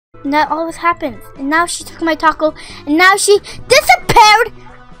And that always happens. And now she took my taco. And now she disappeared.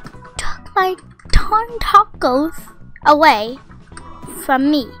 Took my darn tacos away from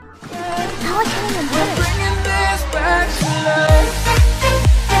me. Now I can't even put it.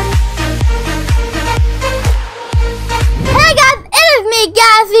 Hey guys, it is me,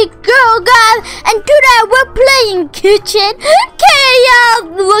 GalaxyyGirl, guys. And today we're playing kitchen chaos.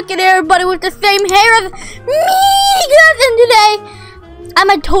 Look at everybody with the same hair as me, guys. And today I'm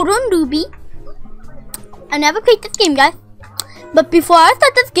a total newbie. I never played this game, guys. But before I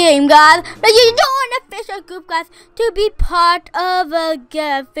start this game, guys, make sure you join the official group, guys, to be part of a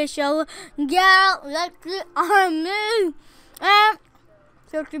official Galaxy Army. And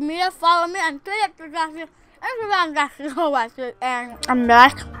social media, follow me on Twitter, Instagram, Galaxy, and I'm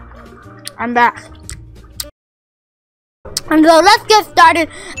back. And so let's get started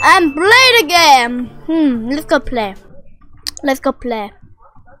and play the game. Let's go play.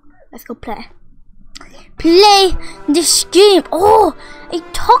 Play this game. Oh, a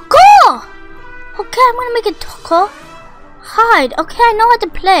taco. Okay, I'm gonna make a taco. Hide. Okay, I know how to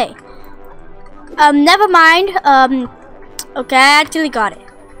play. Never mind. Okay, I actually got it.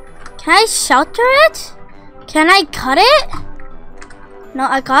 Can I shelter it? Can I cut it? No,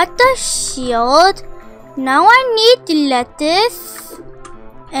 I got the shield. Now I need the lettuce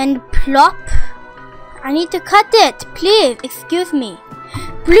and plop. I need to cut it. Please, excuse me.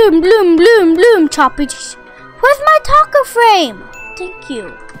 Bloom, bloom, bloom, bloom, choppy. Where's my taco frame? Thank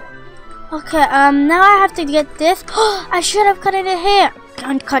you. Okay, now I have to get this. I should have cut it in here.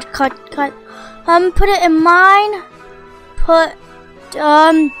 Cut. Put it in mine. What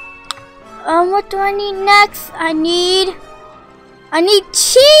do I need next? I need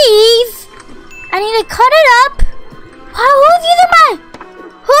cheese. I need to cut it up.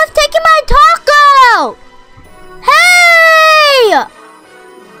 Who's taking my taco? Hey!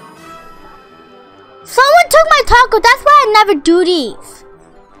 Someone took my taco. That's why I never do these.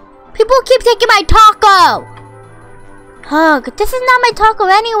 People keep taking my taco. Ugh, this is not my taco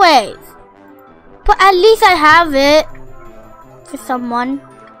anyways. But at least I have it for someone.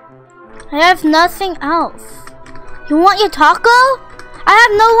 I have nothing else. You want your taco? I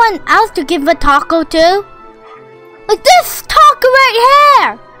have no one else to give a taco to. Like this taco right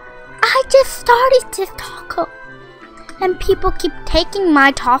here. I just started this taco. And people keep taking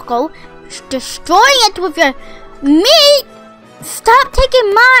my taco, destroying it with your meat. Stop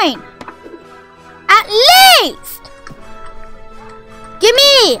taking mine. At least. Give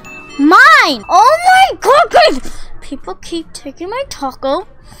me mine. Oh my god. People keep taking my taco.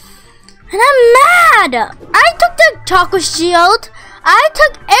 And I'm mad. I took the taco shield. I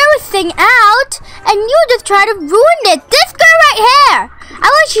took everything out. And you just try to ruin it. This girl right here. I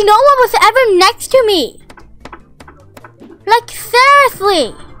wish no one was ever next to me. Like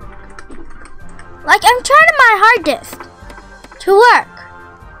seriously. Like I'm trying my hardest to work.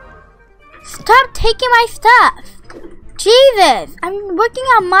 Stop taking my stuff. Jesus, I'm working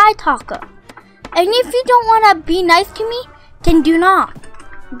on my taco. And if you don't want to be nice to me, then do not.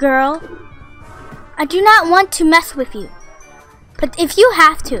 Girl, I do not want to mess with you. But if you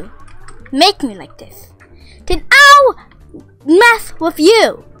have to make me like this, then I'll mess with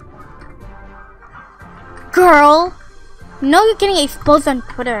you. Girl, no, you're getting exposed on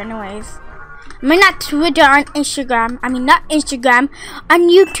Twitter anyways. I mean not Twitter, on Instagram. I mean not Instagram, on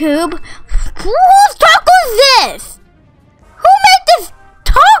YouTube. Whose taco is this? Who made this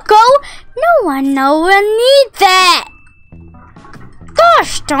taco? No one needs it.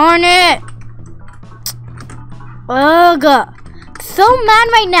 Gosh darn it. Ugh. So mad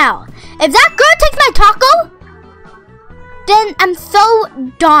right now. If that girl takes my taco, then I'm so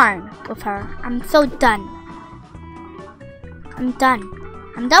done with her. I'm so done. I'm done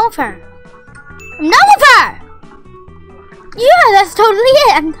with her. Yeah, that's totally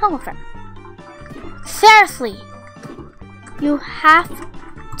it. I'm done with her. Seriously. You have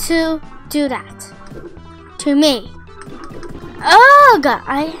to do that to me. Ugh,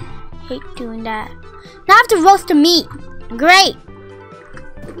 I hate doing that. Now I have to roast the meat. Great.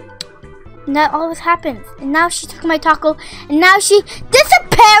 And that always happens. And now she took my taco. And now she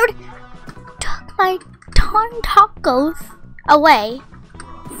disappeared. Took my darn tacos away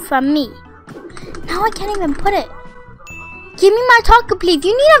from me. Now I can't even put it. Give me my taco, please.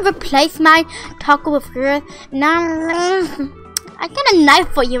 You need to replace my taco with yours. Now I got a knife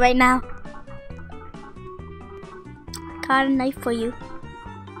for you right now. Got a knife for you.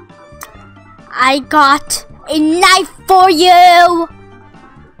 I got a knife for you.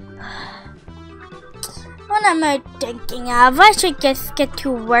 I What am I thinking of? I should just get to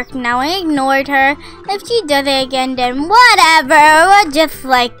work now. I ignored her. If she does it again, then whatever. We'll just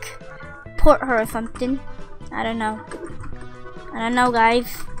like port her or something. I don't know. I don't know, guys.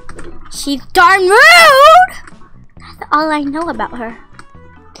 She's darn rude! That's all I know about her.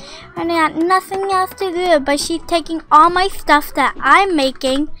 And I got nothing else to do, but she's taking all my stuff that I'm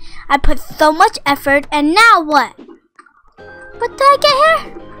making. I put so much effort, and now what? What did I get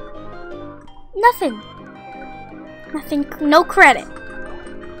here? Nothing. Nothing. No credit.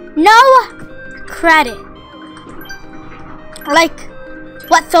 No credit. Like,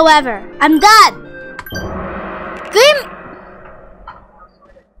 whatsoever. I'm done. Give me.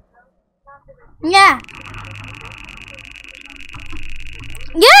 Yeah.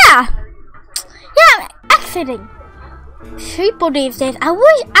 Yeah. Yeah, I'm exiting. People these days, I'm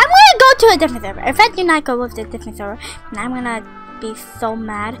gonna go to a different server. If I do not go with the different server, then I'm gonna be so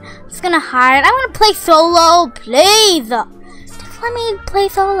mad. I'm just gonna hide. I wanna play solo, please. Just let me play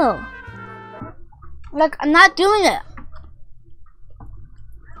solo. Look, I'm not doing it.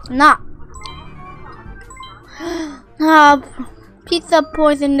 I'm not. Pizza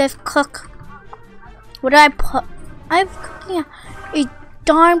poisonous cook. What did I put? I'm cooking a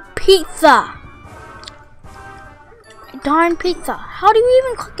darn pizza. Darn pizza. How do you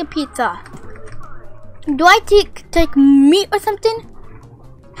even cook a pizza? Do I take meat or something?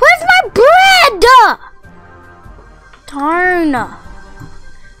 Where's my bread? Darn.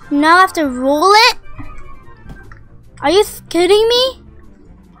 Now I have to roll it? Are you kidding me?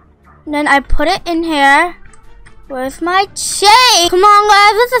 Then I put it in here. Where's my shake? Come on,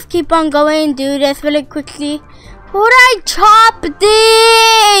 guys. Let's just keep on going and do this really quickly. Would I chop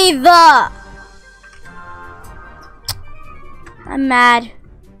these? I'm mad.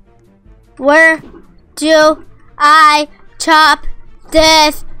 Where do I chop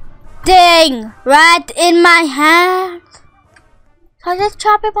this thing? Right in my hand? So I just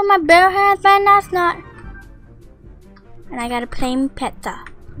chop it with my bare hands, man. That's not. And I got a plain pizza.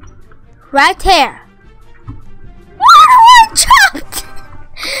 Right here. What do I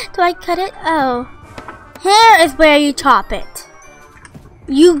chop? Do I cut it? Oh. Here is where you chop it.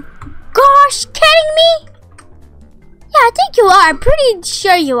 You gosh kidding me? Yeah, I think you are. I'm pretty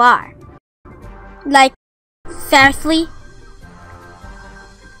sure you are. Like, seriously?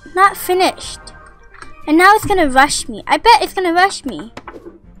 Not finished. And now it's gonna rush me. I bet it's gonna rush me.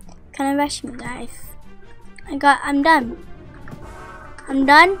 Gonna rush me, guys. I'm done. I'm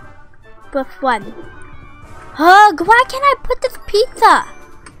done with one. Ugh, why can't I put this pizza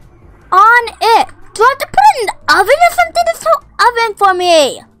on it? Do I have to put it in the oven or something? There's no oven for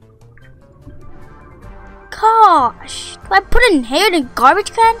me. Gosh, do I put it in here in the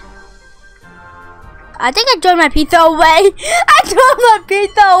garbage can? I think I threw my pizza away. I threw my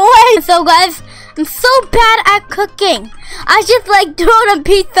pizza away. So guys, I'm so bad at cooking. I just like throw the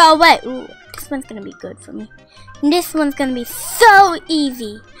pizza away. Ooh, this one's gonna be good for me. And this one's gonna be so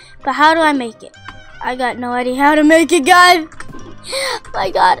easy. But how do I make it? I got no idea how to make it, guys. Oh my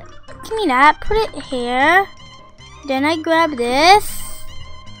god. Give me that. Put it here. Then I grab this.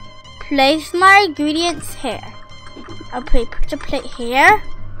 Place my ingredients here. I'll put the plate here.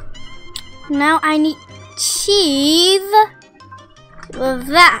 Now I need cheese with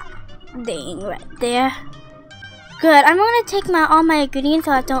that thing right there. Good. I'm gonna take all my ingredients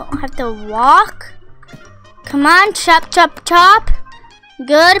so I don't have to walk. Come on, chop, chop, chop.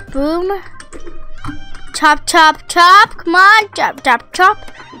 Good. Boom. Chop, chop, chop. Come on, chop, chop, chop.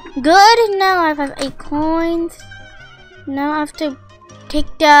 Good. Now I have 8 coins. Now I have to take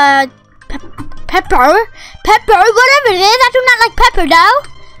the pepper, whatever it is. I do not like pepper though,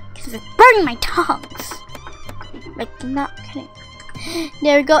 because it's burning my tongues. Like, not kidding.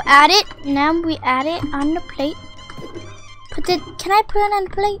 There we go. Add it. Now we add it on the plate. Can I put it on the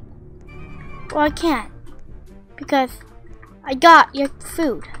plate? Well, I can't, because I got your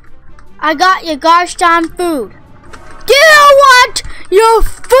food. I got your gosh darn food. Do you want your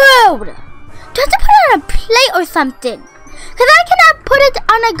food? Do I have to put it on a plate or something? Because I cannot put it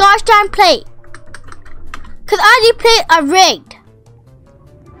on a gosh darn plate. Because all these plates are rigged.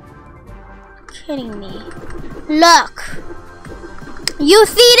 Kidding me. Look. You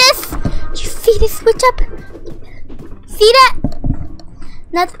see this? You see this switch up? See that?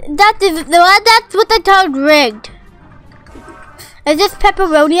 That's what they called rigged. Is this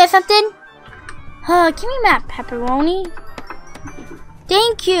pepperoni or something? Give me that pepperoni.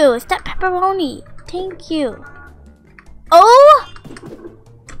 Thank you. It's that pepperoni. Thank you. Oh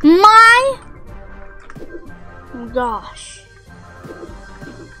my gosh.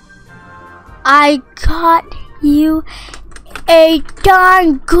 I got you a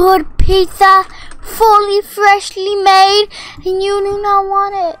darn good pizza fully freshly made and you do not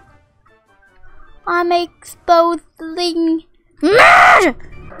want it. I'm exposing.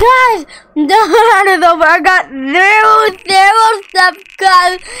 Guys, the hunt is over. I got zero stuff,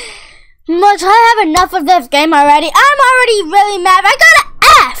 guys. Must I have enough of this game already? I'm already really mad. I got an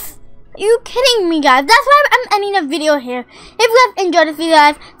F. Are you kidding me, guys? That's why I'm ending the video here. If you guys enjoyed this video,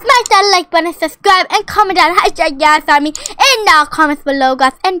 guys, smash that like button, subscribe, and comment down #GalaxyyGirl in the comments below,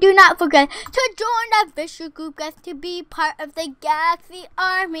 guys. And do not forget to join the official group, guys, to be part of the Galaxy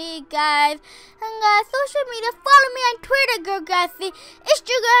Army, guys. And guys, social media, follow me on Twitter, Girl Galaxy. It's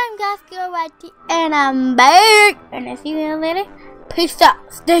your girl, GalaxyyGirl right here, and I'm back. And I'll see you later. Peace out.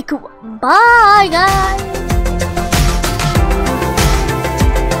 Stay cool. Bye, guys.